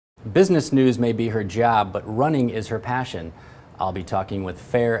Business news may be her job, but running is her passion. I'll be talking with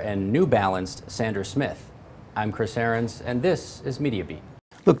Fair and New Balanced Sandra Smith. I'm Chris Aarons, and this is Mediabeat.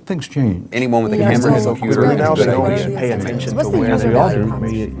 Look, things change. Anyone with a camera and a computer Really now, so we should pay attention to where we all do.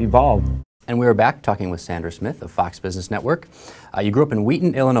 We evolve. And we are back talking with Sandra Smith of Fox Business Network. You grew up in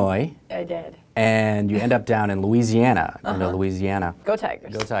Wheaton, Illinois. I did. And you end up down in Louisiana, Louisiana. Go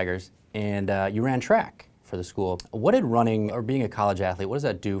Tigers. Go Tigers. And you ran track for the school. What did running or being a college athlete, what does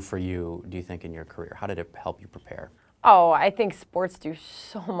that do for you, do you think, in your career? How did it help you prepare? Oh, I think sports do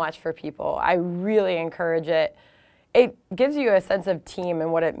so much for people. I really encourage it. It gives you a sense of team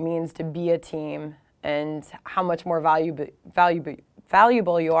and what it means to be a team and how much more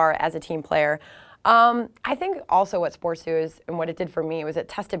valuable you are as a team player. I think also what sports do is, and what it did for me, was it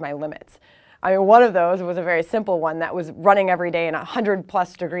tested my limits. I mean, one of those was a very simple one that was running every day in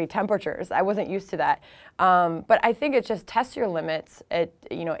 100+ degree temperatures. I wasn't used to that. But I think it just tests your limits.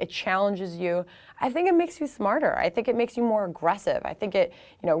 It challenges you. I think it makes you smarter. I think it makes you more aggressive. I think it,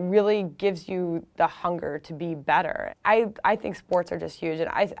 really gives you the hunger to be better. I think sports are just huge,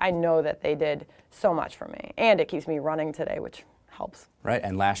 and I know that they did so much for me. And it keeps me running today, which helps. Right,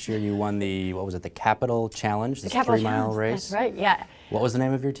 and last year you won the, what was it, the Capital Challenge, this 3-mile race? That's right, yeah. What was the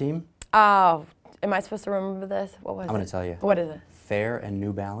name of your team? Oh, am I supposed to remember this? What was it? I'm going to tell you. What is it? Fair and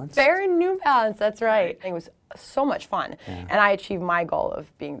New Balance. Fair and New Balance, that's right. It was so much fun. Yeah. And I achieved my goal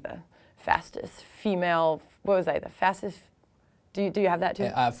of being the fastest female, what was I, the fastest, do you have that too?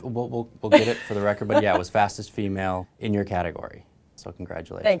 We'll get it for the record, but yeah, it was fastest female in your category. So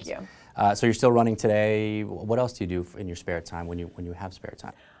congratulations. Thank you. So you're still running today. What else do you do in your spare time when you have spare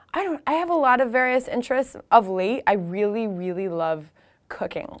time? I have a lot of various interests. Of late, I really, really love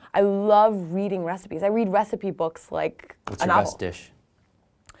cooking. I love reading recipes. I read recipe books like What's a your novel. best dish?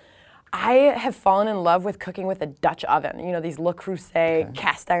 I have fallen in love with cooking with a Dutch oven. These Le Creuset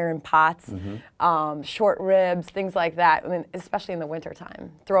cast iron pots, short ribs, things like that. I mean, especially in the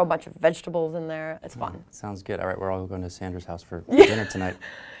wintertime. Throw a bunch of vegetables in there. It's fun. Sounds good. All right, we're all going to Sandra's house for dinner tonight.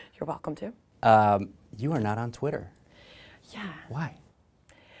 You're welcome to. You are not on Twitter. Yeah. Why?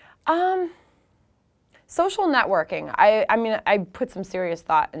 Social networking. I mean, I put some serious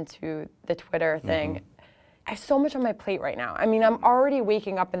thought into the Twitter thing. I have so much on my plate right now. I mean, I'm already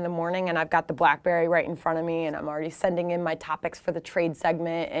waking up in the morning and I've got the BlackBerry right in front of me and I'm already sending in my topics for the trade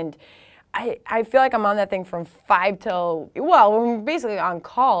segment, and I feel like I'm on that thing from 5 till, well, I'm basically on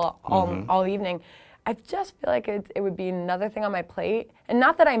call all evening. I just feel like it would be another thing on my plate. And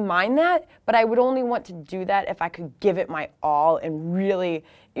not that I mind that, but I would only want to do that if I could give it my all and really,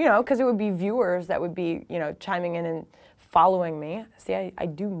 because it would be viewers that would be, chiming in and following me. See, I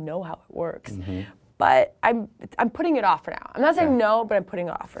do know how it works. But I'm putting it off for now. I'm not saying no, but I'm putting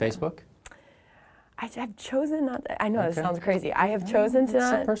it off for Facebook? now. I've chosen not to, I know this sounds crazy. I have chosen to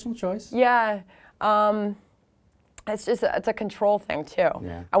not. It's a personal choice. Yeah. It's a control thing too.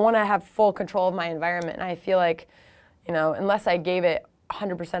 Yeah. I want to have full control of my environment, and I feel like, unless I gave it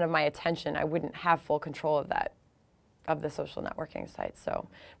 100% of my attention, I wouldn't have full control of that, of the social networking sites. So,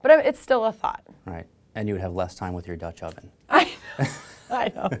 but it's still a thought. Right, and you would have less time with your Dutch oven. I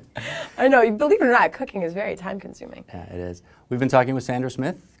know. I know. Believe it or not, cooking is very time-consuming. Yeah, it is. We've been talking with Sandra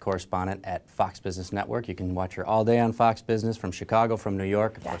Smith, correspondent at Fox Business Network. You can watch her all day on Fox Business, from Chicago, from New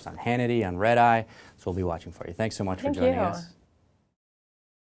York, of course on Hannity, on Red Eye. So we'll be watching for you. Thanks so much for joining us.